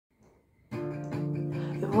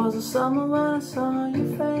was a summer when I saw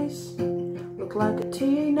your face. Looked like a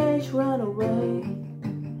teenage runaway.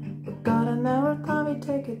 But God, I never thought we'd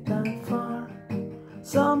take it that far.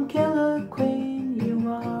 Some killer queen you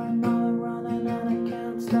are. Now I'm running and I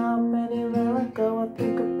can't stop. Anywhere I go I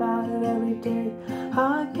think about it every day.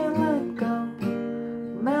 I can't let go.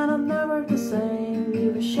 Man, I'm never the same.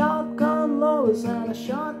 Leave a shotgun lows and a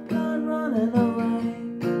shotgun running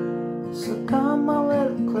away. So come a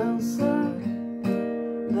little closer.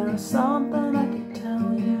 There's something I can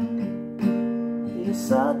tell you. You're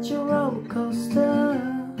such a roller coaster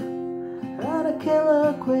and a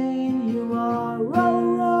killer queen you are.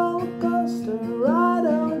 Roller coaster, I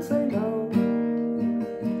don't say no.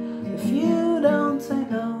 If you don't say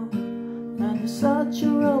no, man, you're such a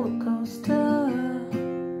roller coaster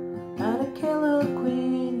and a killer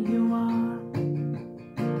queen you are.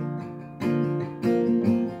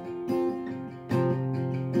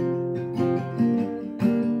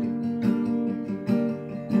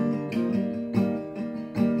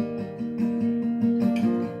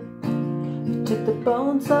 Took the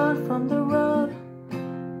bones out from the road,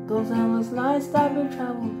 those endless nights that we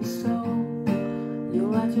traveled bestow. You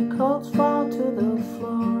let your coats fall to the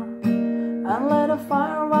floor and lit a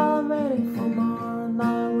fire while I'm waiting for more.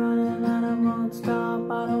 Now I'm running and I won't stop.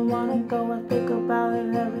 I don't wanna go, I think about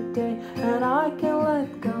it every day and I can't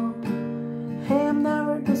let go. Hey, I'm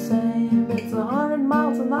never the same. It's 100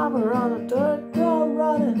 miles an hour on a dirt road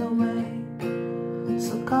running away.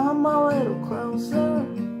 So come a little closer.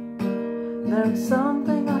 There's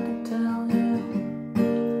something I can tell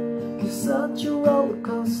you. You're such a roller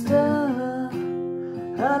coaster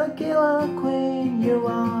and a killer queen you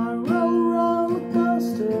are.